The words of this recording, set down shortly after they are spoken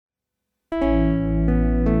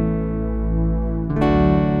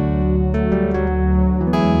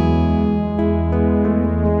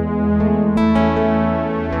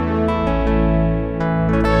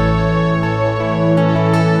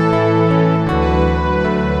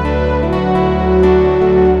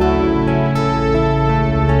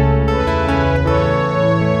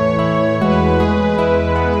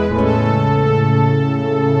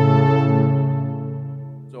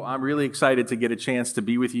excited to get a chance to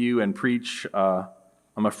be with you and preach.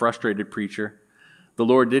 I'm a frustrated preacher. The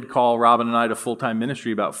Lord did call Robin and I to full-time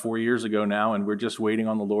ministry about 4 years ago now, and we're just waiting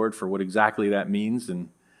on the Lord for what exactly that means, and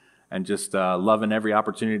just loving every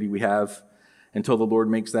opportunity we have until the Lord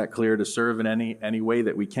makes that clear to serve in any way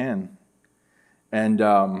that we can. And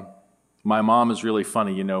my mom is really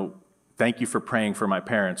funny. You know, thank you for praying for my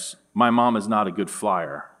parents. My mom is not a good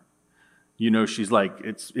flyer. You know, she's like,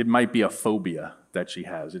 it might be a phobia that she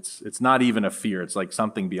has. It's not even a fear. It's like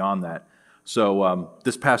something beyond that. So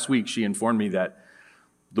this past week, she informed me that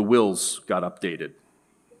the wills got updated.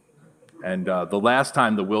 And the last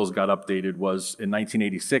time the wills got updated was in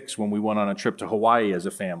 1986 when we went on a trip to Hawaii as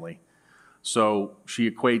a family. So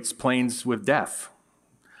she equates planes with death,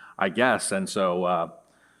 I guess. And so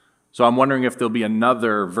I'm wondering if there'll be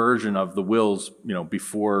another version of the wills, you know,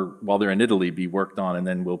 while they're in Italy, be worked on, and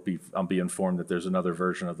then I'll be informed that there's another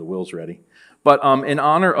version of the wills ready. But in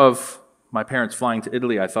honor of my parents flying to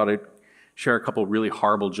Italy, I thought I'd share a couple really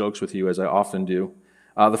horrible jokes with you, as I often do.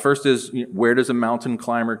 The first is, where does a mountain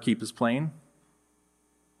climber keep his plane?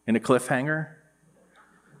 In a cliffhanger?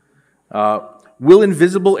 Will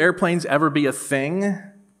invisible airplanes ever be a thing?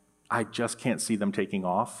 I just can't see them taking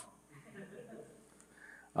off.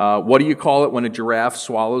 What do you call it when a giraffe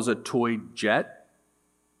swallows a toy jet?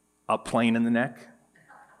 A plane in the neck.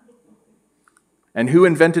 And who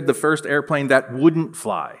invented the first airplane that wouldn't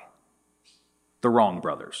fly? The Wrong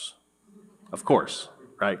brothers. Of course,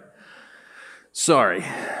 right? Sorry,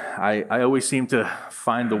 I always seem to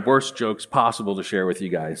find the worst jokes possible to share with you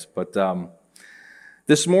guys. But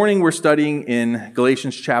this morning we're studying in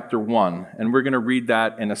Galatians chapter 1, and we're going to read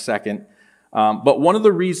that in a second. But one of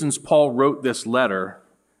the reasons Paul wrote this letter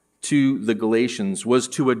to the Galatians was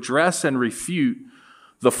to address and refute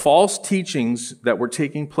the false teachings that were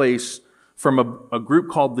taking place from a group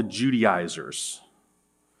called the Judaizers.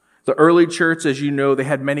 The early church, as you know, they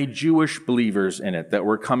had many Jewish believers in it that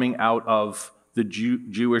were coming out of the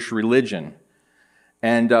Jewish religion.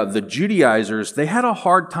 And the Judaizers, they had a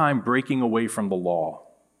hard time breaking away from the law.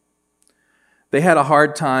 They had a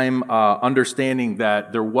hard time understanding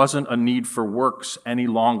that there wasn't a need for works any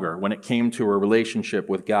longer when it came to a relationship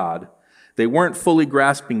with God. They weren't fully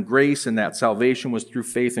grasping grace and that salvation was through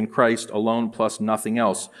faith in Christ alone plus nothing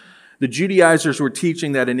else. The Judaizers were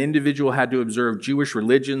teaching that an individual had to observe Jewish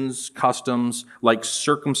religions, customs like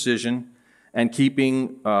circumcision, and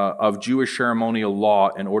keeping of Jewish ceremonial law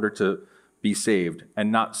in order to be saved,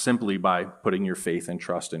 and not simply by putting your faith and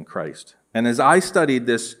trust in Christ. And as I studied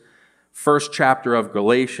this first chapter of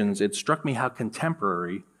Galatians, it struck me how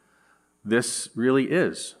contemporary this really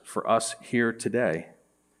is for us here today.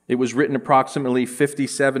 It was written approximately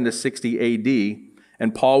 57 to 60 AD,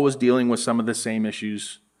 and Paul was dealing with some of the same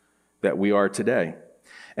issues that we are today.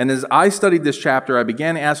 And as I studied this chapter, I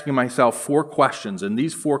began asking myself 4 questions, and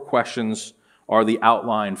these 4 questions are the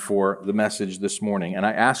outline for the message this morning, and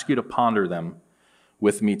I ask you to ponder them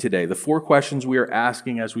with me today. The 4 questions we are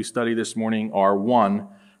asking as we study this morning are: 1,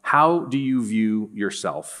 how do you view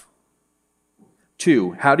yourself?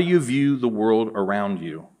 2, how do you view the world around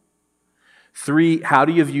you? 3, how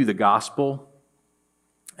do you view the gospel?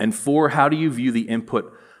 And 4, how do you view the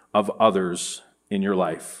input of others in your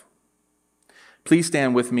life? Please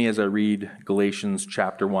stand with me as I read Galatians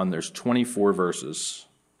chapter 1. There's 24 verses.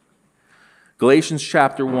 Galatians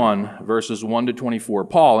chapter 1, verses 1 to 24.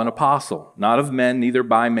 Paul, an apostle, not of men, neither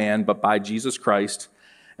by man, but by Jesus Christ,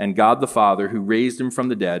 and God the Father, who raised him from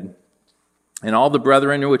the dead, and all the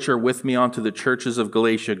brethren which are with me unto the churches of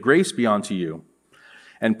Galatia, grace be unto you,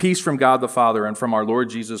 and peace from God the Father and from our Lord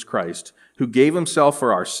Jesus Christ, who gave himself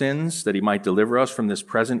for our sins, that he might deliver us from this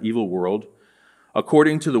present evil world,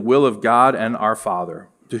 according to the will of God and our Father,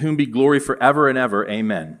 to whom be glory forever and ever.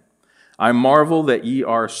 Amen. I marvel that ye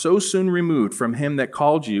are so soon removed from him that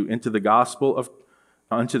called you unto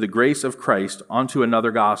the grace of Christ, unto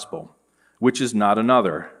another gospel, which is not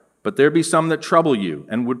another. But there be some that trouble you,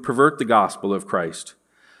 and would pervert the gospel of Christ.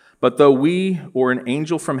 But though we or an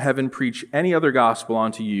angel from heaven preach any other gospel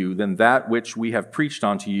unto you than that which we have preached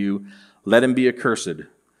unto you, let him be accursed.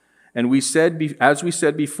 And we said, as we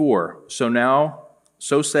said before,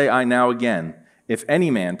 so say I now again, if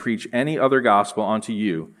any man preach any other gospel unto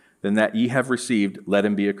you than that ye have received, let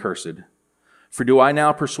him be accursed. For do I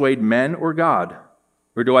now persuade men or God?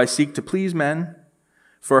 Or do I seek to please men?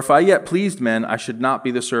 For if I yet pleased men, I should not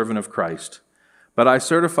be the servant of Christ. But I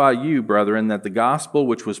certify you, brethren, that the gospel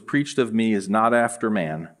which was preached of me is not after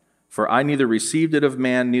man. For I neither received it of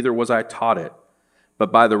man, neither was I taught it,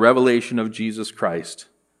 but by the revelation of Jesus Christ.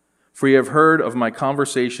 For ye have heard of my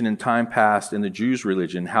conversation in time past in the Jews'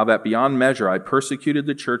 religion, how that beyond measure I persecuted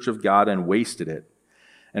the church of God and wasted it,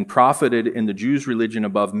 and profited in the Jews' religion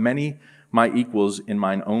above many my equals in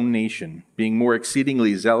mine own nation, being more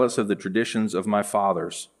exceedingly zealous of the traditions of my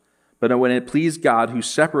fathers. But when it pleased God, who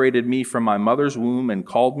separated me from my mother's womb and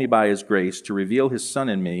called me by his grace to reveal his Son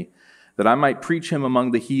in me, that I might preach him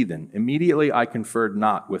among the heathen, immediately I conferred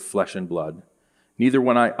not with flesh and blood. Neither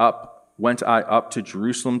went I up to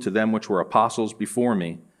Jerusalem to them which were apostles before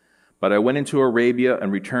me, but I went into Arabia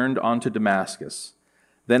and returned unto Damascus.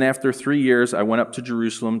 Then after 3 years I went up to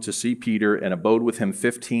Jerusalem to see Peter, and abode with him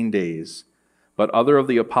 15 days. But other of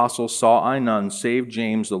the apostles saw I none, save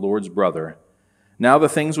James the Lord's brother. Now the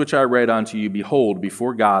things which I read unto you, behold,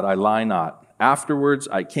 before God I lie not. Afterwards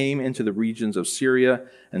I came into the regions of Syria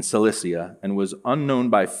and Cilicia, and was unknown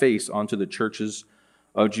by face unto the churches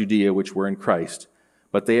of Judea which were in Christ.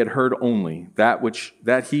 But they had heard only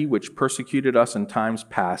that he which persecuted us in times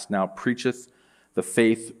past now preacheth the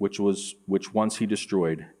faith which once he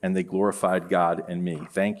destroyed, and they glorified God in me.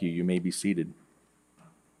 Thank you. You may be seated.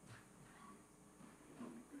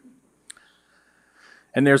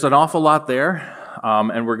 And there's an awful lot there,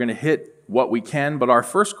 and we're going to hit what we can. But our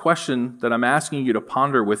first question that I'm asking you to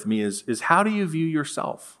ponder with me is how do you view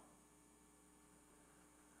yourself?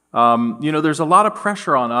 There's a lot of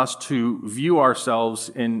pressure on us to view ourselves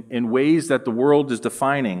in ways that the world is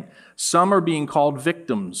defining. Some are being called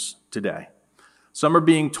victims today. Some are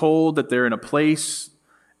being told that they're in a place,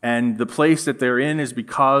 and the place that they're in is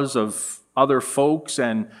because of other folks,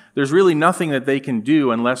 and there's really nothing that they can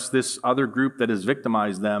do unless this other group that has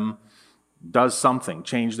victimized them does something,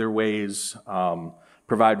 change their ways,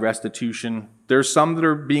 provide restitution. There's some that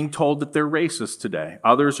are being told that they're racist today.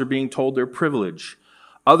 Others are being told they're privileged.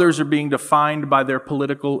 Others are being defined by their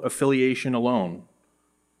political affiliation alone.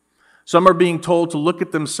 Some are being told to look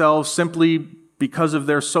at themselves simply because of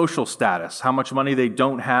their social status, how much money they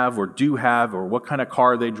don't have or do have, or what kind of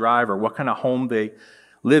car they drive, or what kind of home they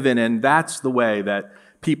live in, and that's the way that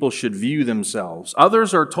people should view themselves.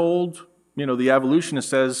 Others are told, the evolutionist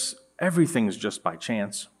says, everything's just by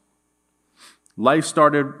chance. Life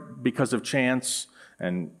started because of chance,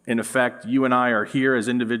 and in effect, you and I are here as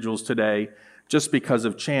individuals today just because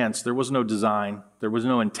of chance. There was no design. There was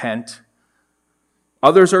no intent.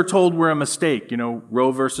 Others are told we're a mistake.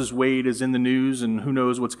 Roe versus Wade is in the news, and who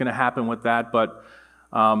knows what's going to happen with that. But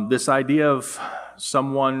this idea of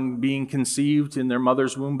someone being conceived in their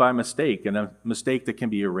mother's womb by mistake, and a mistake that can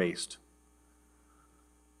be erased.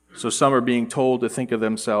 So some are being told to think of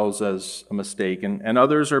themselves as a mistake, and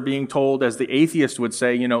others are being told, as the atheist would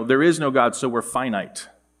say, there is no God, so we're finite.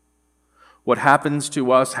 What happens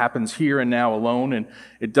to us happens here and now alone, and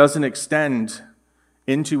it doesn't extend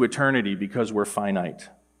into eternity because we're finite.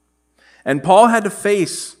 And Paul had to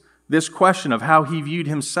face this question of how he viewed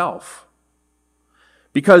himself.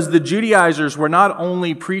 Because the Judaizers were not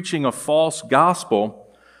only preaching a false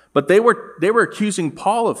gospel, but they were accusing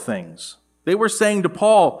Paul of things. They were saying to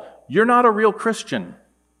Paul, you're not a real Christian.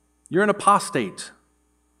 You're an apostate.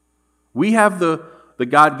 We have the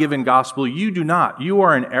God-given gospel. You do not. You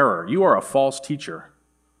are in error. You are a false teacher.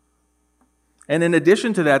 And in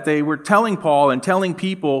addition to that, they were telling Paul and telling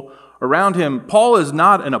people around him, Paul is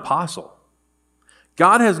not an apostle.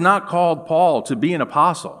 God has not called Paul to be an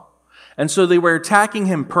apostle. And so they were attacking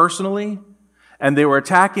him personally, and they were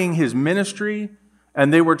attacking his ministry,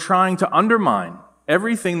 and they were trying to undermine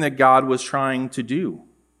everything that God was trying to do.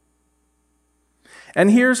 And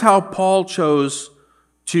here's how Paul chose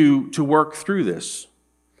to work through this.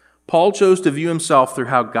 Paul chose to view himself through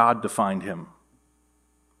how God defined him,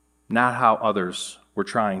 not how others were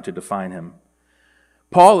trying to define him.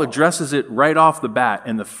 Paul addresses it right off the bat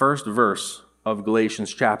in the first verse of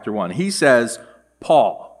Galatians chapter 1. He says,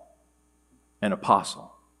 Paul, an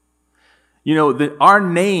apostle. Our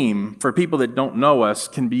name, for people that don't know us,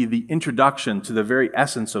 can be the introduction to the very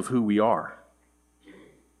essence of who we are.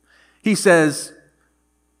 He says,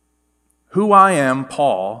 who I am,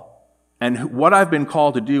 Paul, and what I've been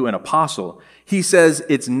called to do, an apostle. He says,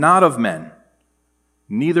 it's not of men,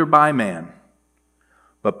 neither by man,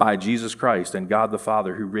 but by Jesus Christ and God the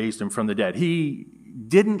Father who raised him from the dead. He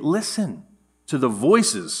didn't listen to the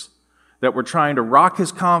voices that were trying to rock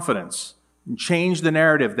his confidence and change the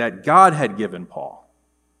narrative that God had given Paul.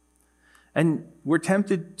 And we're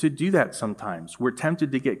tempted to do that sometimes. We're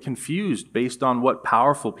tempted to get confused based on what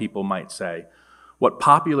powerful people might say, what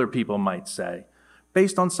popular people might say,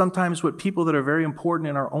 based on sometimes what people that are very important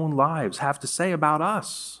in our own lives have to say about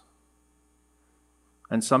us.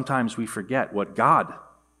 And sometimes we forget what God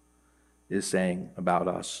is saying about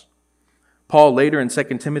us. Paul later in 2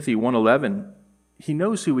 Timothy 1:11, he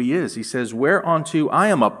knows who he is. He says, whereunto I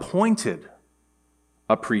am appointed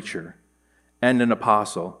a preacher and an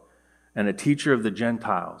apostle. and a teacher of the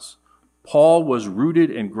Gentiles. Paul was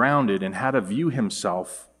rooted and grounded in how to view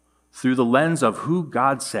himself through the lens of who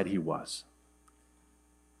God said he was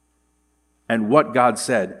and what God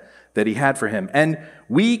said that he had for him. And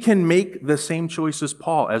we can make the same choice as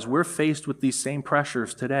Paul as we're faced with these same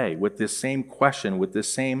pressures today, with this same question, with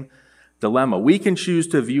this same dilemma. We can choose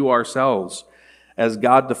to view ourselves as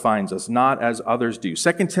God defines us, not as others do.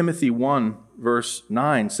 2 Timothy 1, verse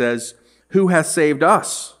 9 says, "Who hath saved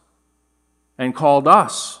us and called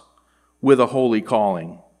us with a holy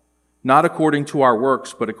calling, not according to our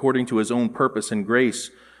works, but according to his own purpose and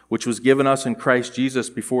grace, which was given us in Christ Jesus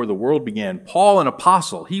before the world began." Paul, an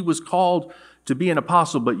apostle, he was called to be an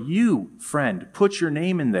apostle, but you, friend, put your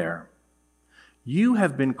name in there. You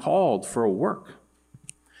have been called for a work.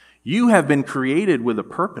 You have been created with a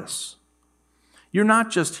purpose. You're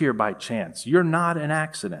not just here by chance. You're not an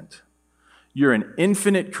accident. You're an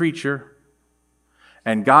infinite creature,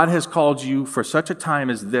 and God has called you for such a time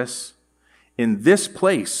as this, in this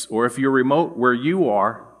place, or if you're remote where you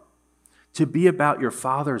are, to be about your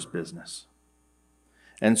Father's business.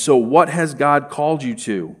 And so what has God called you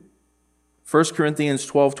to? 1 Corinthians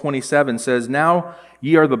 12:27 says, "Now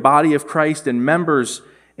ye are the body of Christ and members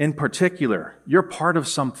in particular." You're part of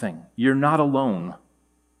something. You're not alone.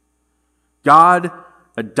 God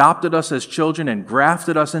adopted us as children and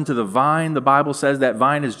grafted us into the vine. The Bible says that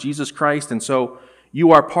vine is Jesus Christ, and so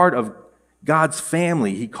you are part of God's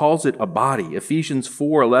family. He calls it a body. Ephesians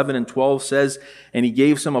 4:11 and 12 says, "And he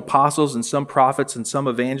gave some apostles and some prophets and some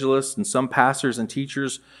evangelists and some pastors and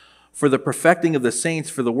teachers for the perfecting of the saints,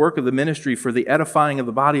 for the work of the ministry, for the edifying of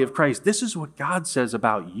the body of Christ." This is what God says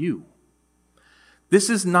about you. This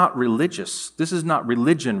is not religious. This is not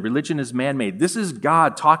religion. Religion is man-made. This is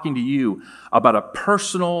God talking to you about a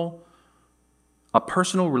personal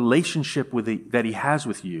relationship that he has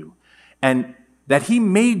with you, and that he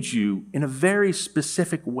made you in a very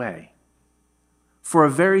specific way, for a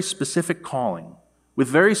very specific calling, with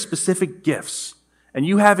very specific gifts. And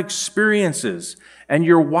you have experiences, and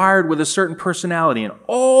you're wired with a certain personality, and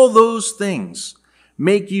all those things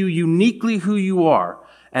make you uniquely who you are.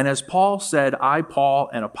 And as Paul said, "I, Paul,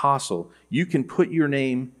 an apostle," you can put your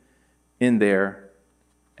name in there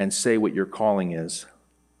and say what your calling is.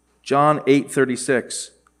 John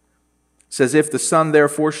 8:36 says, "If the Son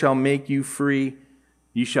therefore shall make you free,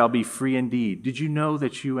 you shall be free indeed." Did you know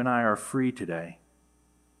that you and I are free today?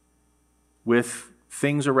 With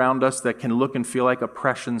things around us that can look and feel like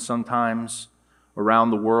oppression sometimes around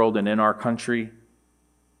the world and in our country,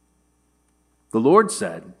 the Lord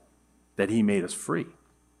said that he made us free.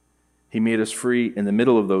 He made us free in the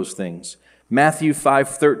middle of those things. Matthew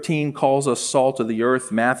 5:13 calls us salt of the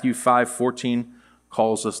earth. Matthew 5:14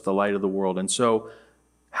 calls us the light of the world. And so,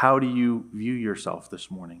 how do you view yourself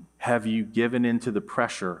this morning? Have you given into the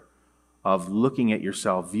pressure of looking at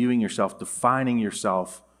yourself, viewing yourself, defining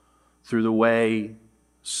yourself through the way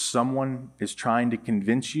someone is trying to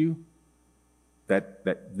convince you that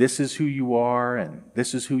this is who you are and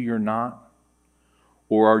this is who you're not?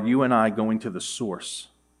 Or are you and I going to the source,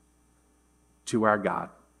 to our God,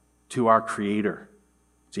 to our Creator,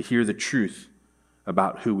 to hear the truth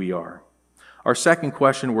about who we are? Our second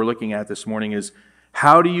question we're looking at this morning is,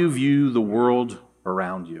 how do you view the world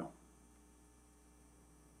around you?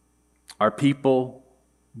 Are people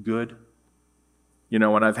good? You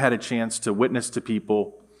know, when I've had a chance to witness to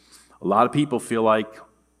people, a lot of people feel like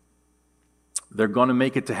they're going to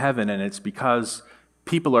make it to heaven, and it's because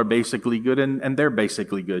people are basically good and they're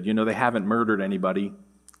basically good. You know, they haven't murdered anybody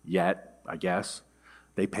yet, I guess.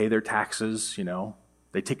 They pay their taxes, you know.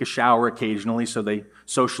 They take a shower occasionally so they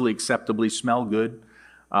socially acceptably smell good.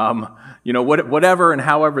 You know, whatever and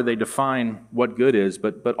however they define what good is,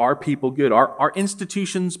 but are people good? Are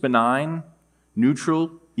institutions benign,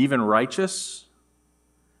 neutral, even righteous?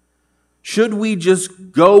 Should we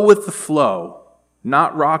just go with the flow,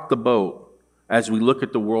 not rock the boat as we look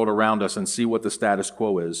at the world around us and see what the status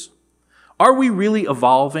quo is? Are we really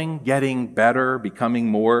evolving, getting better, becoming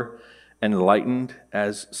more enlightened,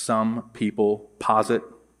 as some people posit?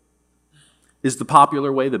 Is the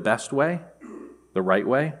popular way the best way? The right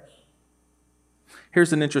way?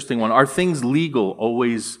 Here's an interesting one. Are things legal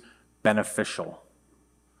always beneficial?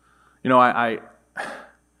 You know,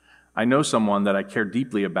 I know someone that I care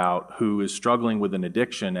deeply about who is struggling with an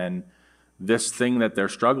addiction, and this thing that they're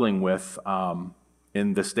struggling with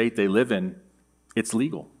in the state they live in, it's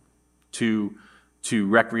legal to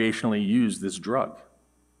recreationally use this drug.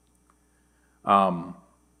 That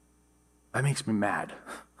makes me mad,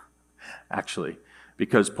 actually,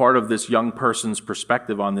 because part of this young person's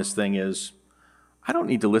perspective on this thing is, I don't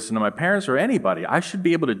need to listen to my parents or anybody. I should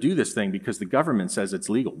be able to do this thing because the government says it's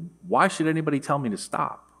legal. Why should anybody tell me to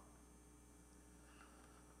stop?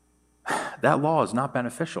 That law is not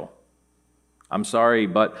beneficial. I'm sorry,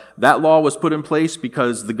 but that law was put in place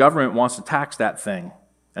because the government wants to tax that thing,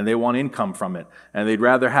 and they want income from it. And they'd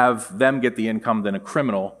rather have them get the income than a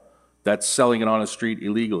criminal that's selling it on a street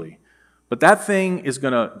illegally. But that thing is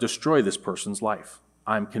going to destroy this person's life.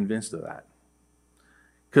 I'm convinced of that.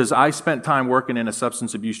 Because I spent time working in a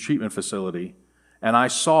substance abuse treatment facility, and I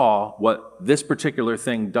saw what this particular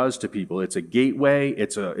thing does to people. It's a gateway,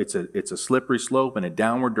 it's a slippery slope in a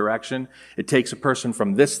downward direction. It takes a person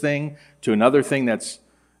from this thing to another thing that's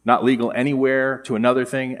not legal anywhere, to another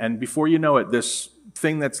thing, and before you know it, this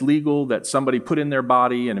thing that's legal that somebody put in their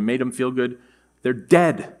body and it made them feel good, they're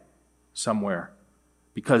dead somewhere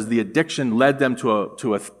because the addiction led them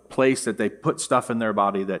to a place that they put stuff in their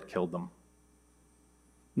body that killed them.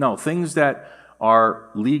 No, things that are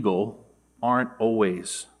legal aren't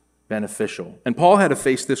always beneficial. And Paul had to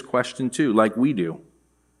face this question too, like we do.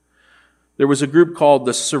 There was a group called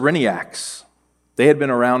the Cyrenaics. They had been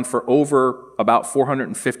around for over about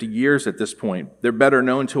 450 years at this point. They're better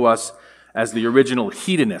known to us as the original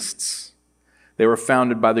hedonists. They were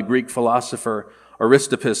founded by the Greek philosopher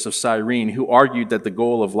Aristippus of Cyrene, who argued that the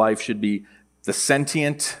goal of life should be the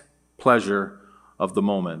sentient pleasure of the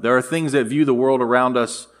moment. There are things that view the world around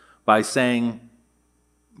us by saying,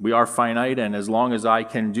 we are finite, and as long as I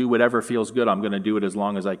can do whatever feels good, I'm going to do it as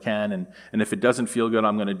long as I can, and if it doesn't feel good,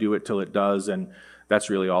 I'm going to do it till it does, and that's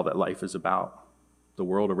really all that life is about. The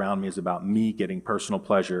world around me is about me getting personal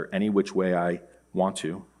pleasure any which way I want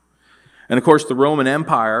to. And of course, the Roman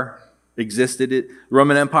Empire existed. The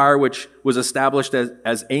Roman Empire, which was established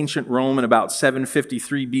as ancient Rome in about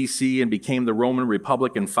 753 BC and became the Roman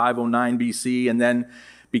Republic in 509 BC and then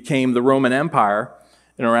became the Roman Empire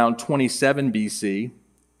in around 27 BC.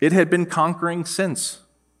 It had been conquering since.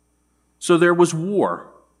 So there was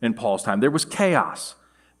war in Paul's time. There was chaos.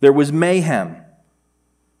 There was mayhem.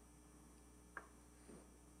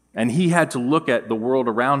 And he had to look at the world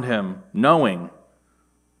around him knowing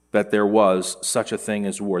that there was such a thing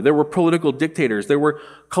as war. There were political dictators. There were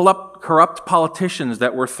corrupt politicians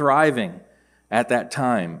that were thriving at that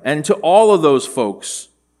time. And to all of those folks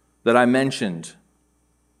that I mentioned,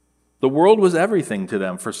 the world was everything to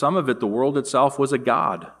them. For some of it, the world itself was a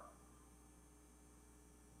god.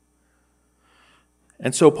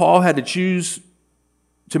 And so Paul had to choose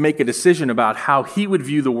to make a decision about how he would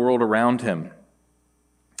view the world around him.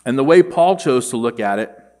 And the way Paul chose to look at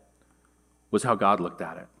it was how God looked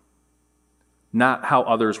at it, not how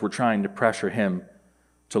others were trying to pressure him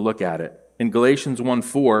to look at it. In Galatians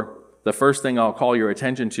 1:4, the first thing I'll call your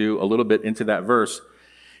attention to a little bit into that verse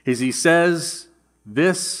is he says,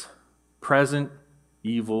 this present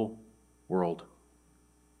evil world.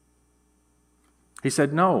 He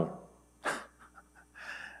said, no.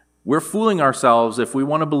 We're fooling ourselves if we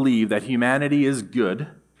want to believe that humanity is good,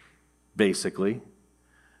 basically,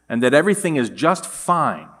 and that everything is just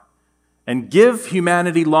fine. And give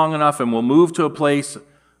humanity long enough and we'll move to a place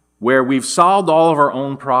where we've solved all of our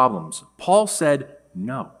own problems. Paul said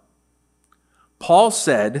no. Paul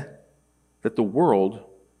said that the world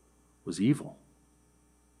was evil.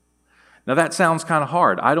 Now that sounds kind of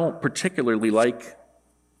hard. I don't particularly like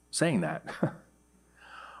saying that.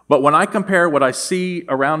 But when I compare what I see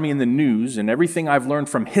around me in the news and everything I've learned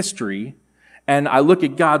from history, and I look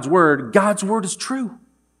at God's word is true.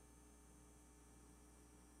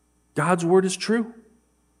 God's word is true.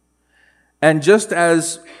 And just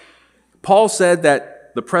as Paul said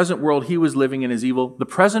that the present world he was living in is evil, the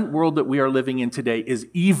present world that we are living in today is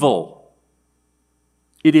evil.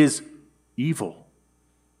 It is evil.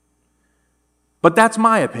 But that's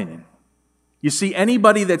my opinion. You see,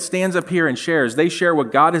 anybody that stands up here and shares, they share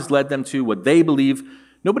what God has led them to, what they believe.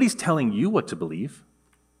 Nobody's telling you what to believe.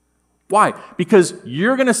 Why? Because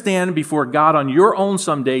you're going to stand before God on your own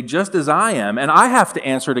someday, just as I am, and I have to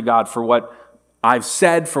answer to God for what I've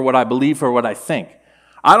said, for what I believe, for what I think.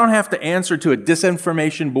 I don't have to answer to a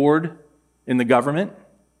disinformation board in the government.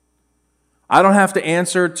 I don't have to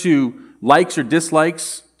answer to likes or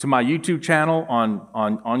dislikes to my YouTube channel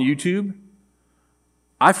on YouTube.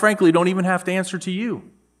 I frankly don't even have to answer to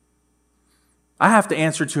you. I have to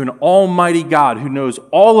answer to an almighty God who knows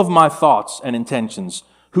all of my thoughts and intentions,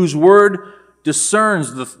 whose word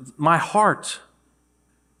discerns my heart.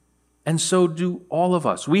 And so do all of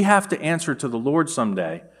us. We have to answer to the Lord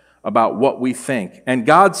someday about what we think. And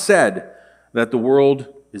God said that the world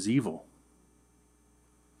is evil.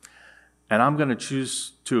 And I'm going to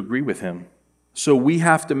choose to agree with him. So we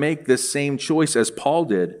have to make this same choice as Paul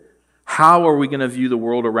did. How are we going to view the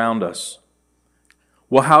world around us?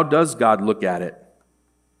 Well, how does God look at it?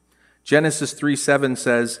 Genesis 3:7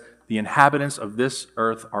 says, the inhabitants of this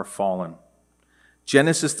earth are fallen.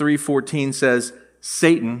 Genesis 3:14 says,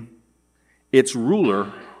 Satan, its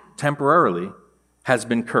ruler, temporarily, has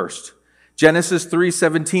been cursed. Genesis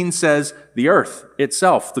 3:17 says, the earth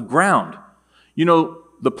itself, the ground,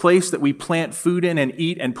 the place that we plant food in and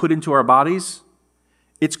eat and put into our bodies,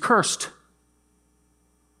 it's cursed.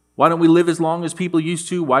 Why don't we live as long as people used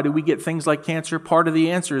to? Why do we get things like cancer? Part of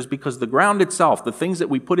the answer is because the ground itself, the things that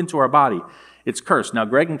we put into our body, it's cursed. Now,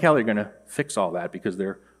 Greg and Kelly are going to fix all that because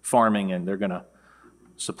they're farming and they're going to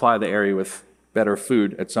supply the area with better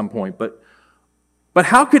food at some point. But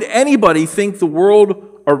how could anybody think the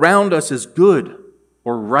world around us is good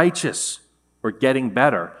or righteous or getting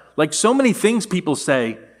better? Like so many things people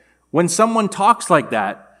say, when someone talks like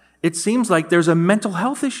that, it seems like there's a mental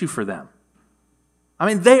health issue for them. I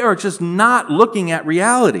mean, they are just not looking at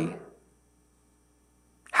reality.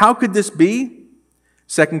 How could this be?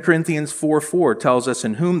 2 Corinthians 4:4 tells us,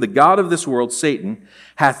 in whom the God of this world, Satan,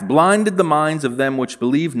 hath blinded the minds of them which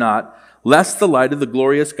believe not, lest the light of the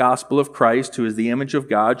glorious gospel of Christ, who is the image of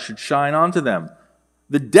God, should shine onto them.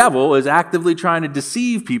 The devil is actively trying to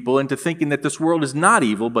deceive people into thinking that this world is not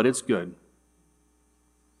evil, but it's good.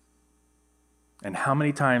 And how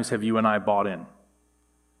many times have you and I bought in?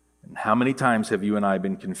 And how many times have you and I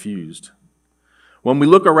been confused? When we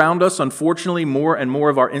look around us, unfortunately, more and more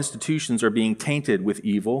of our institutions are being tainted with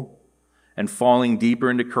evil and falling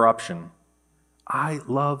deeper into corruption. I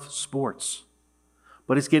love sports,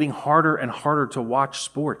 but it's getting harder and harder to watch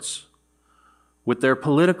sports with their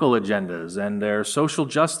political agendas and their social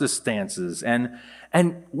justice stances. And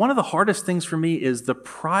one of the hardest things for me is the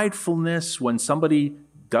pridefulness when somebody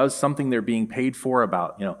does something they're being paid for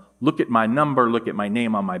about, look at my number, look at my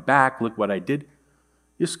name on my back, look what I did.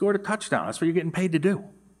 You scored a touchdown. That's what you're getting paid to do.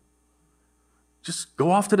 Just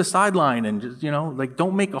go off to the sideline and just,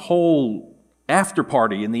 don't make a whole after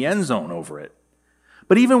party in the end zone over it.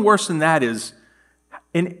 But even worse than that is,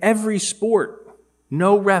 in every sport,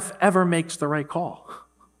 no ref ever makes the right call.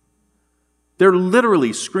 They're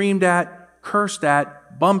literally screamed at, cursed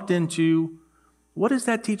at, bumped into. What is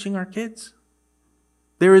that teaching our kids?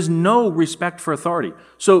 There is no respect for authority.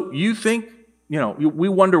 So you think, we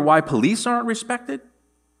wonder why police aren't respected?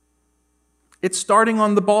 It's starting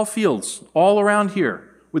on the ball fields all around here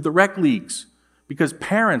with the rec leagues because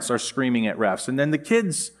parents are screaming at refs and then the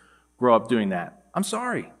kids grow up doing that. I'm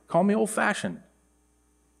sorry, call me old-fashioned.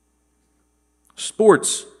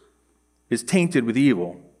 Sports is tainted with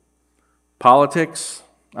evil. Politics,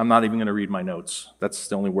 I'm not even going to read my notes. That's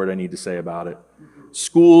the only word I need to say about it.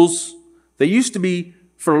 Schools, they used to be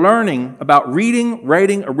for learning about reading,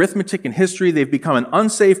 writing, arithmetic, and history. They've become an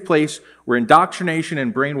unsafe place where indoctrination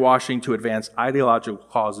and brainwashing to advance ideological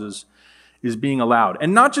causes is being allowed.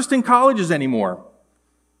 And not just in colleges anymore.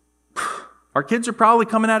 Our kids are probably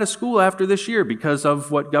coming out of school after this year because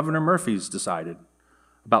of what Governor Murphy's decided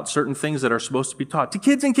about certain things that are supposed to be taught to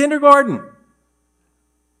kids in kindergarten.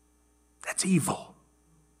 That's evil.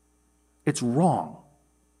 It's wrong.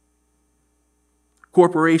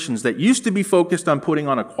 Corporations that used to be focused on putting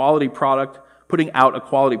out a quality product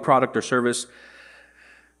or service,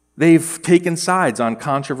 they've taken sides on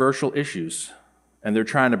controversial issues, and they're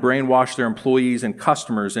trying to brainwash their employees and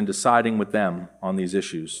customers into siding with them on these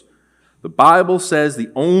issues. The Bible says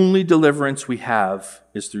the only deliverance we have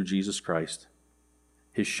is through Jesus Christ,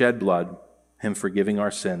 His shed blood, Him forgiving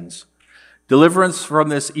our sins. Deliverance from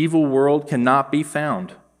this evil world cannot be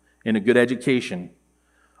found in a good education,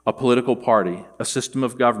 a political party, a system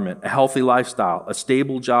of government, a healthy lifestyle, a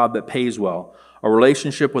stable job that pays well, a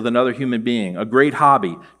relationship with another human being, a great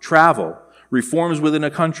hobby, travel, reforms within a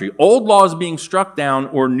country, old laws being struck down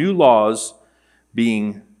or new laws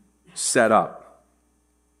being set up.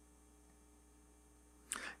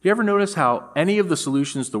 You ever notice how any of the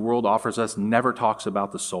solutions the world offers us never talks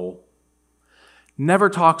about the soul? Never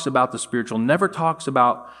talks about the spiritual, never talks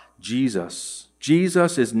about Jesus.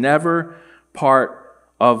 Jesus is never part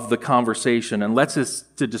of the conversation and lets us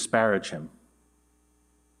to disparage Him,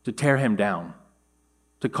 to tear Him down,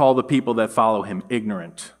 to call the people that follow Him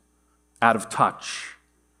ignorant, out of touch,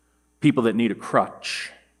 people that need a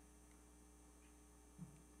crutch.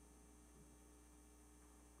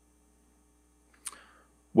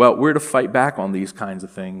 Well, we're to fight back on these kinds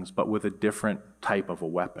of things, but with a different type of a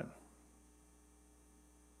weapon.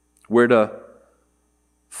 We're to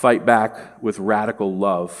fight back with radical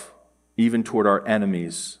love, even toward our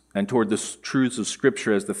enemies, and toward the truths of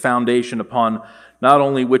Scripture as the foundation upon not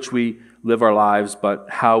only which we live our lives, but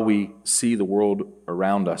how we see the world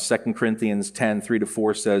around us. 2 Corinthians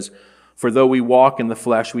 10:3-4 says, For though we walk in the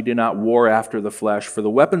flesh, we do not war after the flesh. For the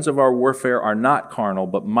weapons of our warfare are not carnal,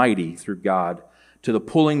 but mighty through God, to the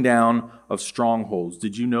pulling down of strongholds.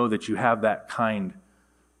 Did you know that you have that kind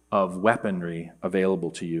of weaponry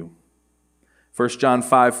available to you? 1 John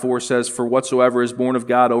 5:4 says, For whatsoever is born of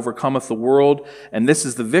God overcometh the world, and this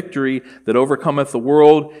is the victory that overcometh the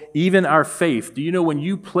world, even our faith. Do you know when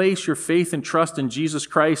you place your faith and trust in Jesus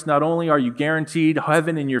Christ, not only are you guaranteed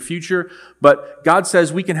heaven in your future, but God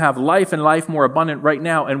says we can have life and life more abundant right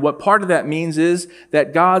now. And what part of that means is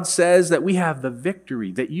that God says that we have the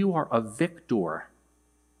victory, that you are a victor.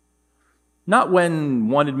 Not when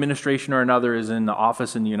one administration or another is in the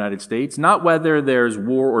office in the United States, not whether there's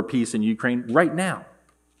war or peace in Ukraine, right now.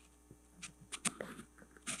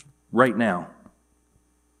 Right now.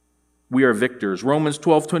 We are victors. Romans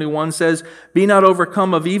 12:21 says, Be not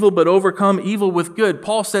overcome of evil, but overcome evil with good.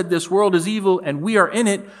 Paul said this world is evil and we are in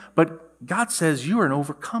it, but God says you are an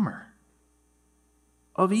overcomer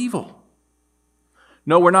of evil.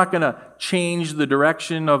 No, we're not going to change the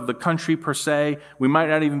direction of the country per se. We might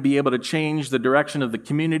not even be able to change the direction of the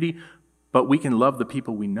community, but we can love the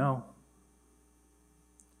people we know.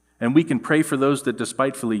 And we can pray for those that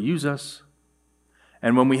despitefully use us.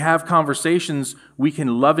 And when we have conversations, we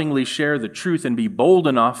can lovingly share the truth and be bold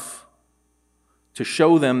enough to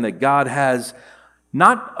show them that God has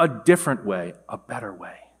not a different way, a better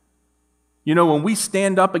way. You know, when we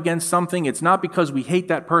stand up against something, it's not because we hate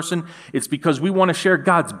that person. It's because we want to share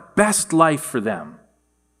God's best life for them.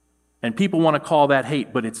 And people want to call that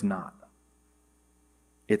hate, but it's not.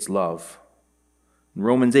 It's love.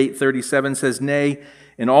 Romans 8:37 says, Nay,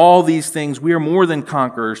 in all these things we are more than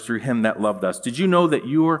conquerors through him that loved us. Did you know that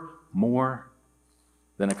you're more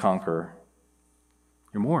than a conqueror?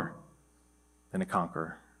 You're more than a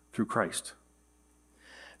conqueror through Christ.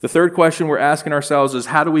 The third question we're asking ourselves is,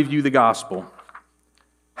 how do we view the gospel?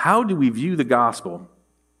 How do we view the gospel?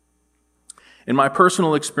 In my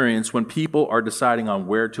personal experience, when people are deciding on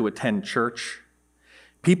where to attend church,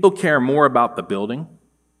 people care more about the building,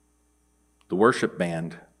 the worship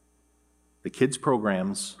band, the kids'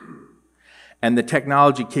 programs, and the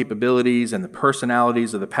technology capabilities and the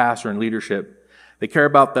personalities of the pastor and leadership. They care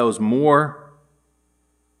about those more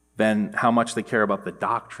than how much they care about the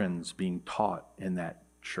doctrines being taught in that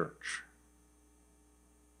church.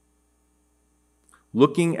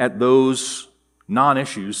 Looking at those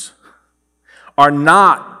non-issues are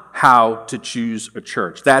not how to choose a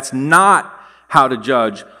church. That's not how to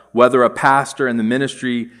judge whether a pastor and the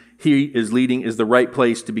ministry he is leading is the right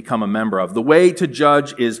place to become a member of. The way to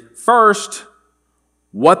judge is first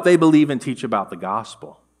what they believe and teach about the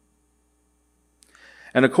gospel.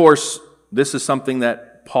 And of course, this is something that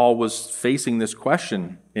Paul was facing this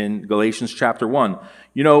question in Galatians chapter 1.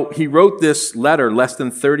 You know, he wrote this letter less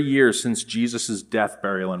than 30 years since Jesus' death,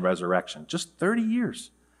 burial, and resurrection. Just 30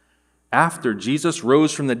 years after Jesus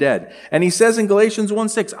rose from the dead. And he says in Galatians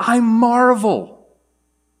 1:6, I marvel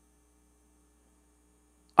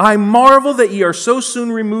that ye are so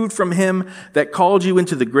soon removed from him that called you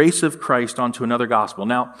into the grace of Christ unto another gospel.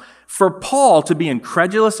 Now, for Paul to be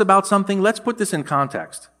incredulous about something, let's put this in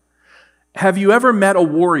context. Have you ever met a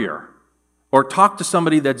warrior or talked to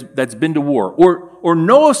somebody that's been to war or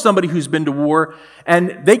know of somebody who's been to war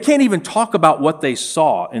and they can't even talk about what they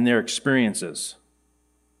saw in their experiences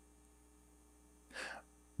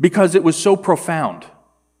because it was so profound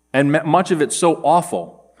and much of it so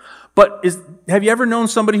awful? But have you ever known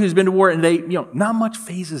somebody who's been to war and not much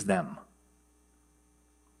phases them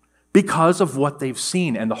because of what they've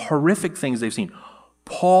seen and the horrific things they've seen?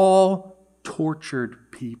 Paul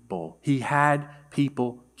tortured people. He had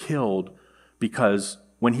people killed because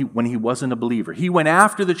when he wasn't a believer, he went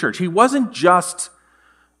after the church. He wasn't just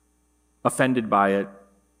offended by it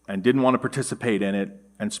and didn't want to participate in it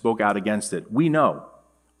and spoke out against it. We know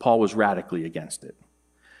Paul was radically against it.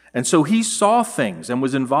 And so he saw things and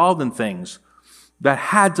was involved in things that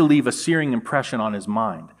had to leave a searing impression on his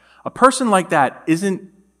mind. A person like that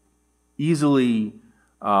isn't easily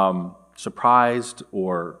surprised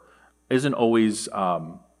or isn't always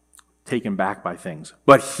taken back by things.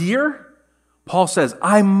 But here, Paul says,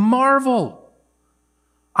 I marvel.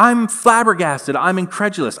 I'm flabbergasted. I'm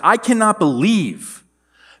incredulous. I cannot believe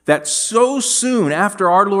that so soon after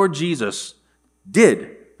our Lord Jesus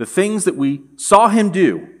did the things that we saw him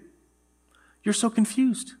do, you're so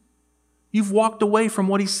confused. You've walked away from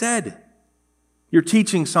what he said. You're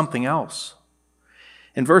teaching something else.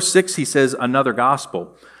 In verse 6, he says, another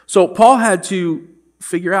gospel. So Paul had to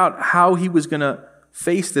figure out how he was going to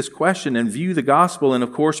face this question and view the gospel. And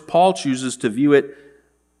of course, Paul chooses to view it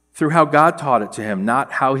through how God taught it to him,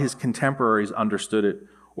 not how his contemporaries understood it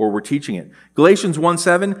or we're teaching it. Galatians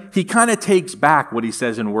 1:7, he kind of takes back what he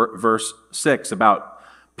says in verse 6 about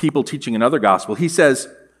people teaching another gospel. He says,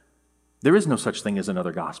 there is no such thing as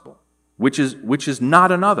another gospel, which is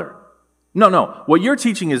not another. No, what you're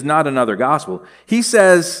teaching is not another gospel. He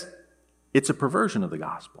says it's a perversion of the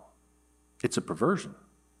gospel. It's a perversion.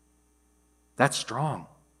 That's strong.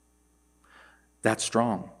 That's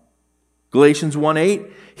strong. Galatians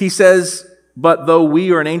 1:8, he says, but though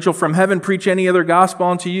we or an angel from heaven preach any other gospel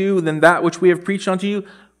unto you than that which we have preached unto you,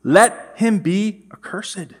 let him be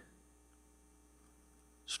accursed.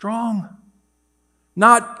 Strong.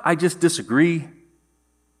 Not, I just disagree.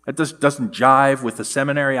 That just doesn't jive with the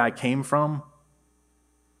seminary I came from.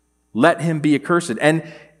 Let him be accursed. And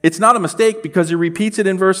it's not a mistake because he repeats it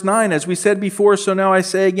in verse 9. As we said before, so now I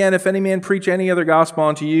say again, if any man preach any other gospel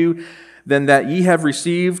unto you than that ye have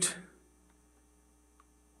received,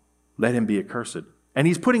 let him be accursed. And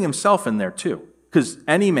he's putting himself in there too, because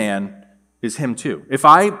any man is him too. If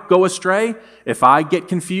I go astray, if I get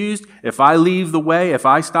confused, if I leave the way, if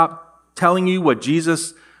I stop telling you what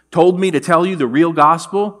Jesus told me to tell you, the real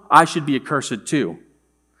gospel, I should be accursed too.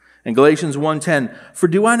 In Galatians 1:10, for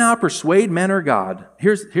do I not persuade men or God?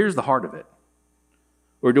 Here's the heart of it.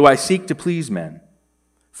 Or do I seek to please men?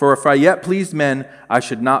 For if I yet pleased men, I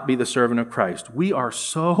should not be the servant of Christ. We are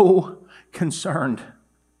so concerned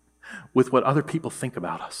with what other people think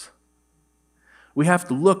about us. We have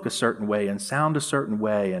to look a certain way and sound a certain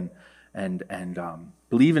way and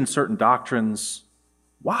believe in certain doctrines.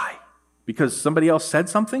 Why? Because somebody else said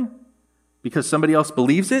something? Because somebody else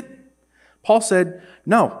believes it? Paul said,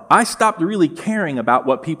 no, I stopped really caring about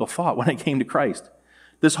what people thought when I came to Christ.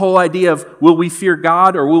 This whole idea of will we fear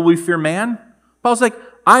God or will we fear man? Paul's like,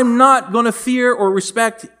 I'm not going to fear or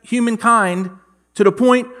respect humankind to the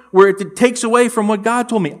point where it takes away from what God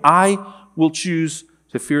told me. I will choose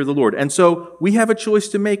to fear the Lord. And so we have a choice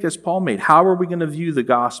to make as Paul made. How are we going to view the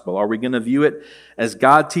gospel? Are we going to view it as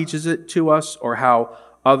God teaches it to us or how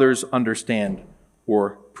others understand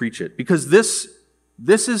or preach it? Because this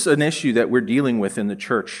is an issue that we're dealing with in the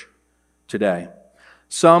church today.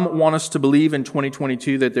 Some want us to believe in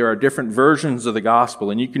 2022 that there are different versions of the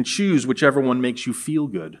gospel, and you can choose whichever one makes you feel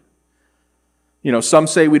good. You know, some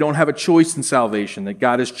say we don't have a choice in salvation, that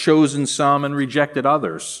God has chosen some and rejected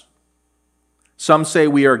others. Some say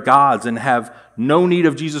we are God's and have no need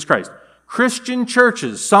of Jesus Christ. Christian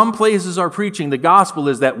churches, some places are preaching the gospel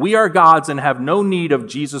is that we are God's and have no need of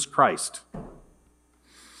Jesus Christ.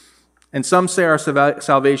 And some say our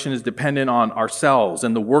salvation is dependent on ourselves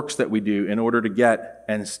and the works that we do in order to get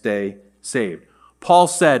and stay saved. Paul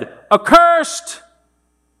said, accursed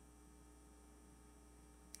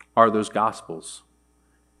are those gospels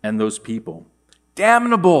and those people.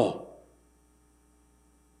 Damnable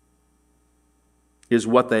is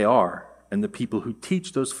what they are and the people who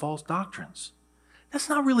teach those false doctrines. That's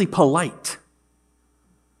not really polite.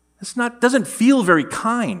 Doesn't feel very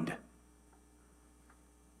kind.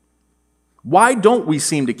 Why don't we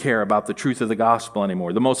seem to care about the truth of the gospel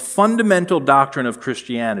anymore? The most fundamental doctrine of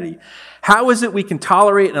Christianity. How is it we can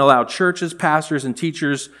tolerate and allow churches, pastors, and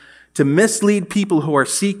teachers to mislead people who are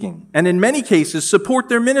seeking, and in many cases support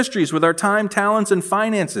their ministries with our time, talents, and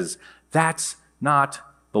finances? That's not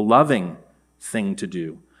the loving thing to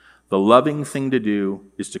do. The loving thing to do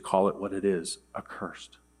is to call it what it is,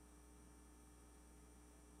 accursed.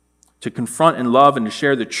 To confront and love and to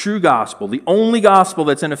share the true gospel, the only gospel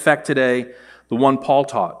that's in effect today, the one Paul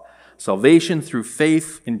taught. Salvation through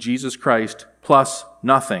faith in Jesus Christ plus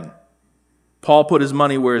nothing. Paul put his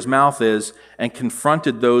money where his mouth is and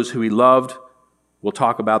confronted those who he loved. We'll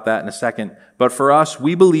talk about that in a second. But for us,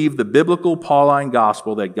 we believe the biblical Pauline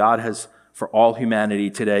gospel that God has for all humanity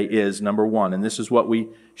today is number one. And this is what we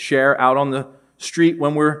share out on the street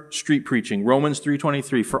when we're street preaching. Romans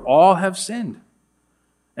 3:23, for all have sinned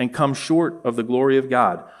and come short of the glory of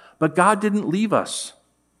God. But God didn't leave us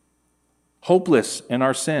hopeless in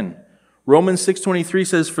our sin. Romans 6:23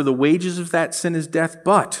 says, for the wages of that sin is death,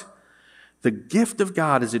 but the gift of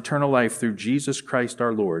God is eternal life through Jesus Christ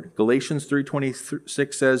our Lord. Galatians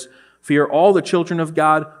 3:26 says, for you are all the children of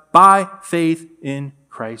God by faith in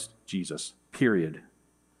Christ Jesus. Period.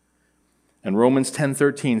 And Romans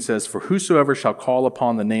 10:13 says, for whosoever shall call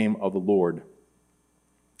upon the name of the Lord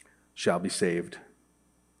shall be saved.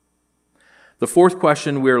 The fourth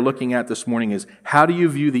question we are looking at this morning is, how do you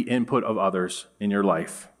view the input of others in your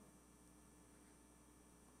life?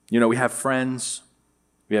 You know, we have friends,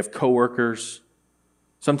 we have coworkers,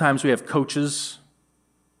 sometimes we have coaches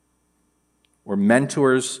or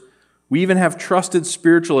mentors. We even have trusted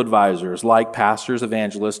spiritual advisors like pastors,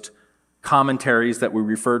 evangelists, commentaries that we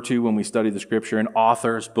refer to when we study the scripture, and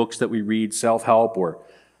authors, books that we read, self-help or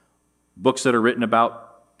books that are written about,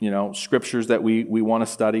 scriptures that we want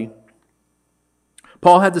to study.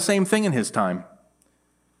 Paul had the same thing in his time.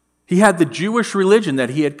 He had the Jewish religion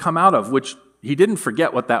that he had come out of, which he didn't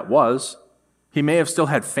forget what that was. He may have still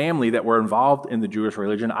had family that were involved in the Jewish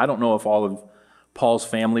religion. I don't know if all of Paul's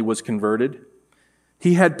family was converted.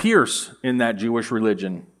 He had peers in that Jewish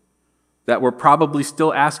religion that were probably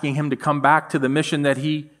still asking him to come back to the mission that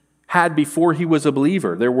he had before he was a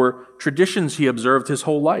believer. There were traditions he observed his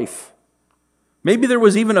whole life. Maybe there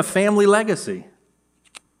was even a family legacy.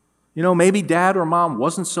 Maybe dad or mom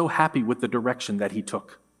wasn't so happy with the direction that he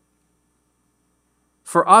took.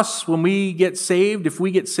 For us, when we get saved, if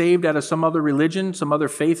we get saved out of some other religion, some other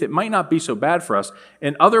faith, it might not be so bad for us.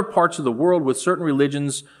 In other parts of the world with certain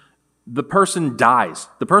religions, the person dies.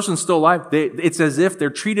 The person's still alive. It's as if they're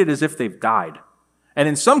treated as if they've died. And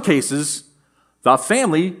in some cases, the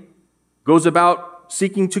family goes about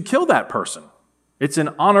seeking to kill that person. It's an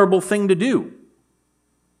honorable thing to do.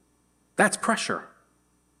 That's pressure.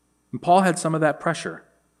 And Paul had some of that pressure.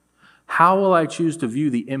 How will I choose to view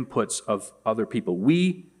the inputs of other people?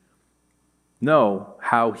 We know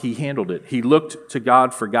how he handled it. He looked to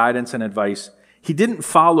God for guidance and advice. He didn't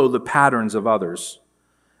follow the patterns of others.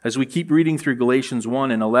 As we keep reading through Galatians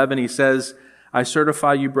 1 and 11, he says, I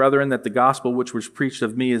certify you, brethren, that the gospel which was preached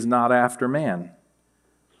of me is not after man.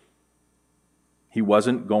 He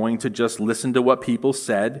wasn't going to just listen to what people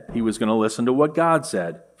said. He was going to listen to what God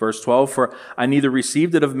said. Verse 12, for I neither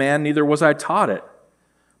received it of man, neither was I taught it,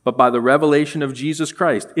 but by the revelation of Jesus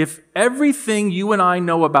Christ. If everything you and I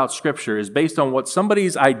know about Scripture is based on what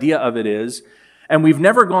somebody's idea of it is, and we've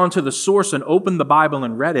never gone to the source and opened the Bible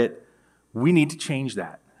and read it, we need to change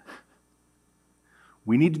that.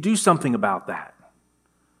 We need to do something about that.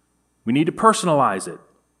 We need to personalize it.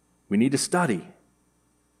 We need to study.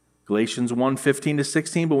 Galatians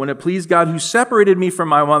 1:15-16, but when it pleased God who separated me from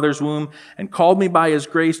my mother's womb and called me by his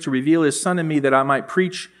grace to reveal his Son in me that I might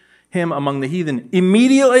preach him among the heathen,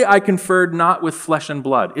 immediately I conferred not with flesh and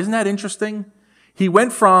blood. Isn't that interesting? He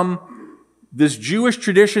went from this Jewish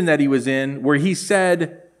tradition that he was in where he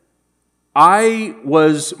said, I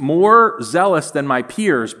was more zealous than my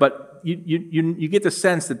peers, but you get the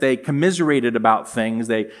sense that they commiserated about things.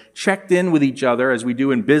 They checked in with each other as we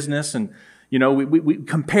do in business, and we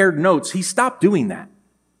compared notes. He stopped doing that.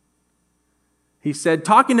 He said,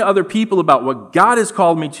 talking to other people about what God has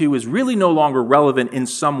called me to is really no longer relevant in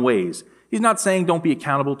some ways. He's not saying don't be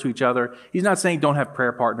accountable to each other. He's not saying don't have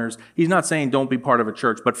prayer partners. He's not saying don't be part of a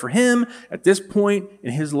church. But for him, at this point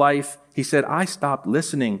in his life, he said, I stopped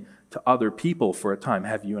listening to other people for a time.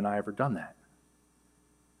 Have you and I ever done that?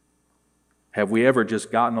 Have we ever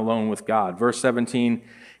just gotten alone with God? Verse 17,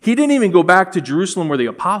 he didn't even go back to Jerusalem where the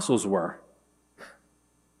apostles were.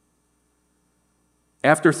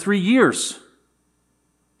 After 3 years,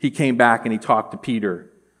 he came back and he talked to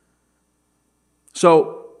Peter.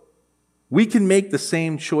 So we can make the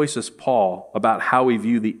same choice as Paul about how we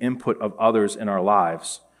view the input of others in our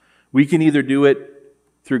lives. We can either do it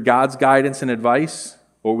through God's guidance and advice,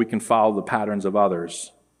 or we can follow the patterns of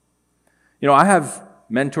others. I have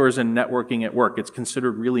mentors and networking at work. It's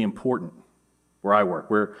considered really important where I work,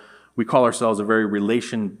 where we call ourselves a very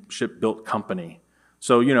relationship-built company.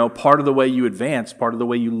 So, part of the way you advance, part of the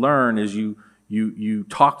way you learn is you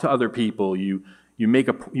talk to other people, you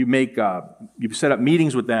set up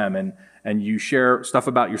meetings with them, and you share stuff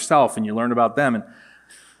about yourself, and you learn about them. And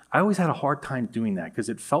I always had a hard time doing that because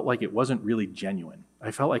it felt like it wasn't really genuine. I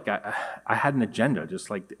felt like I had an agenda, just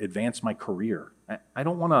like to advance my career. I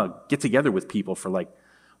don't want to get together with people for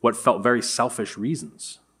what felt very selfish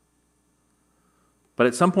reasons. But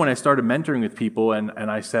at some point I started mentoring with people, and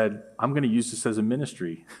I said, I'm going to use this as a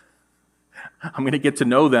ministry. I'm going to get to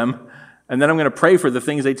know them, and then I'm going to pray for the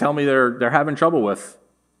things they tell me they're having trouble with.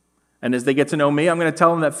 And as they get to know me, I'm going to tell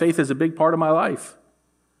them that faith is a big part of my life.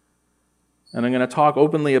 And I'm going to talk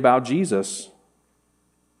openly about Jesus.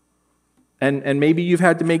 And maybe you've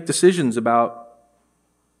had to make decisions about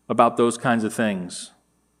those kinds of things.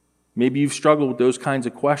 Maybe you've struggled with those kinds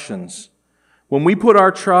of questions. When we put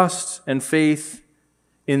our trust and faith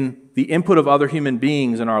in the input of other human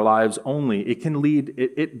beings in our lives only,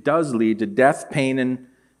 it does lead to death, pain,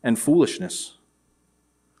 and foolishness.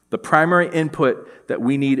 The primary input that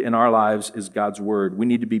we need in our lives is God's Word. We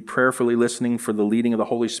need to be prayerfully listening for the leading of the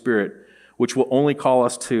Holy Spirit, which will only call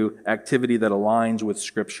us to activity that aligns with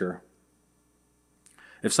Scripture.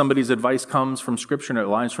 If somebody's advice comes from Scripture and it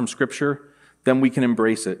aligns from Scripture, then we can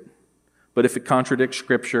embrace it. But if it contradicts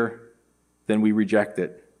Scripture, then we reject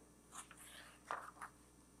it.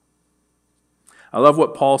 I love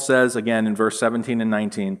what Paul says again in verse 17 and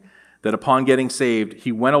 19, that upon getting saved,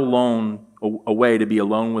 he went alone away to be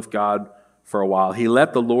alone with God for a while. He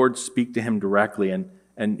let the Lord speak to him directly,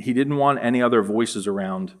 and he didn't want any other voices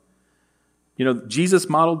around. You know, Jesus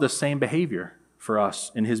modeled the same behavior for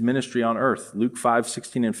us in his ministry on earth. Luke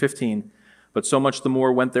 5:16 and 15. But so much the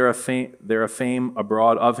more went there a fame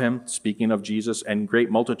abroad of him, speaking of Jesus, and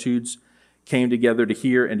great multitudes came together to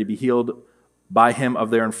hear and to be healed by him of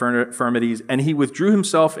their infirmities. And he withdrew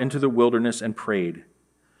himself into the wilderness and prayed.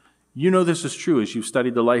 You know this is true as you've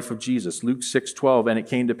studied the life of Jesus. Luke 6:12, and it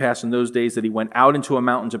came to pass in those days that he went out into a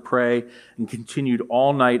mountain to pray and continued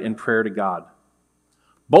all night in prayer to God.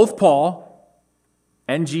 Both Paul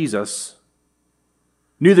and Jesus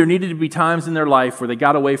knew there needed to be times in their life where they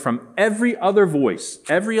got away from every other voice,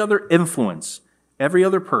 every other influence, every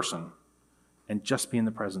other person, and just be in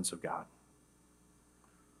the presence of God.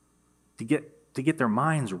 To get their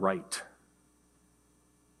minds right.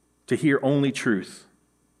 To hear only truth.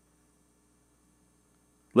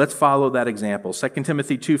 Let's follow that example. 2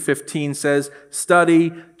 Timothy 2:15 says,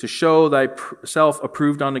 study to show thyself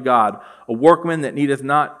approved unto God, a workman that needeth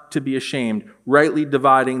not to be ashamed, rightly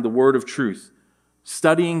dividing the word of truth.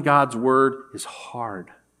 Studying God's word is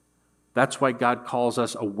hard. That's why God calls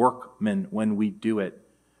us a workman when we do it,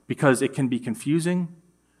 because it can be confusing.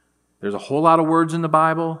 There's a whole lot of words in the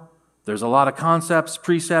Bible. There's a lot of concepts,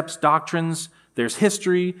 precepts, doctrines. There's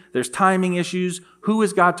history. There's timing issues. Who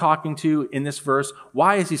is God talking to in this verse?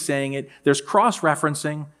 Why is he saying it? There's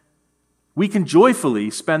cross-referencing. We can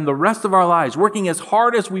joyfully spend the rest of our lives working as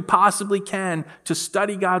hard as we possibly can to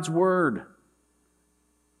study God's word.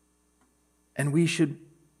 And we should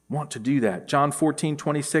want to do that. John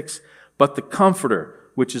 14:26, but the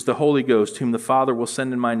Comforter, which is the Holy Ghost, whom the Father will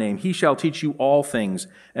send in my name, he shall teach you all things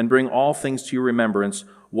and bring all things to your remembrance,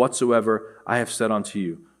 whatsoever I have said unto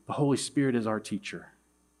you. The Holy Spirit is our teacher.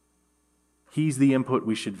 He's the input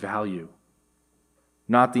we should value,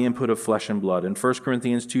 not the input of flesh and blood. In 1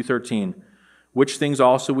 Corinthians 2:13, which things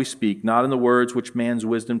also we speak, not in the words which man's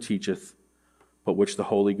wisdom teacheth, but which the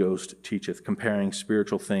Holy Ghost teacheth, comparing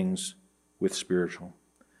spiritual things with spiritual.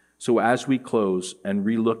 So as we close and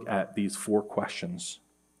relook at these 4 questions,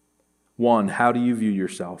 1, how do you view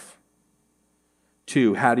yourself?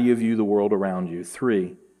 2, how do you view the world around you?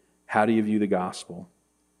 3, how do you view the gospel?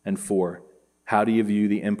 And 4, how do you view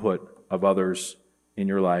the input of others in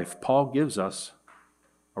your life? Paul gives us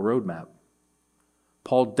a roadmap.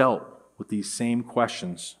 Paul dealt with these same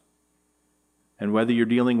questions. And whether you're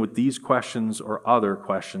dealing with these questions or other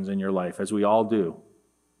questions in your life, as we all do,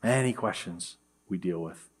 many questions we deal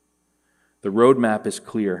with, the roadmap is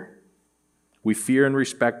clear. We fear and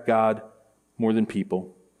respect God more than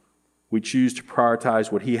people. We choose to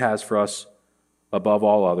prioritize what he has for us above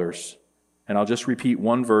all others. And I'll just repeat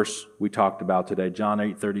one verse we talked about today, John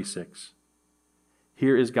 8:36.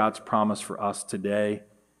 Here is God's promise for us today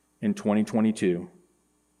in 2022.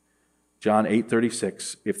 John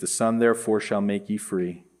 8:36, if the Son therefore shall make ye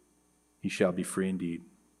free, ye shall be free indeed.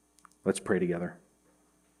 Let's pray together.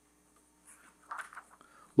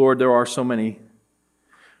 Lord, there are so many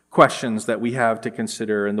questions that we have to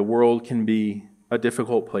consider, and the world can be a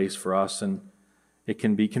difficult place for us, and it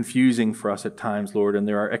can be confusing for us at times, Lord, and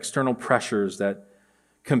there are external pressures that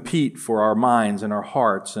compete for our minds and our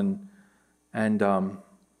hearts, and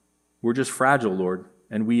we're just fragile, Lord,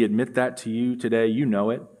 and we admit that to you today. You know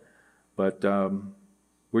it, but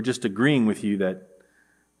we're just agreeing with you that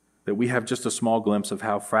we have just a small glimpse of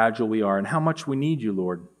how fragile we are and how much we need you,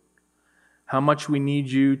 Lord. How much we need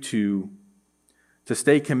you to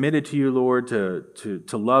stay committed to you, Lord,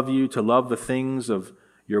 to love you, to love the things of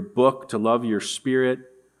your book, to love your Spirit,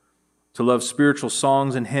 to love spiritual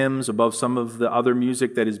songs and hymns above some of the other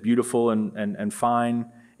music that is beautiful and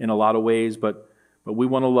fine in a lot of ways, but we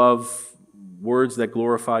want to love words that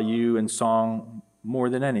glorify you and song more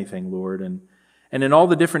than anything, Lord. And in all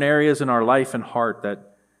the different areas in our life and heart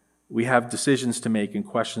that we have decisions to make and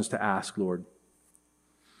questions to ask, Lord,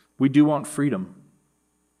 we do want freedom.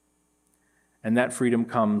 And that freedom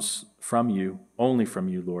comes from you, only from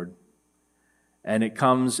you, Lord. And it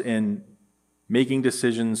comes in making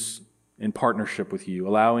decisions in partnership with you,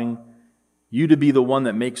 allowing you to be the one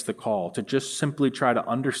that makes the call, to just simply try to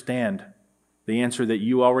understand the answer that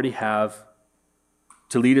you already have,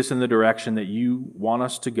 to lead us in the direction that you want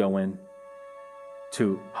us to go in,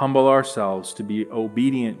 to humble ourselves, to be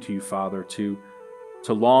obedient to you, Father, to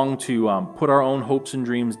long to put our own hopes and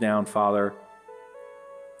dreams down, Father,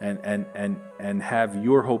 and have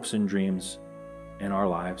your hopes and dreams in our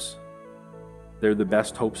lives. They're the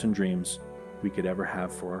best hopes and dreams we could ever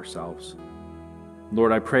have for ourselves.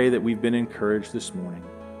 Lord, I pray that we've been encouraged this morning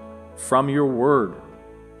from your word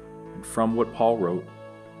and from what Paul wrote.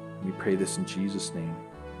 We pray this in Jesus' name.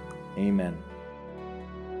 Amen.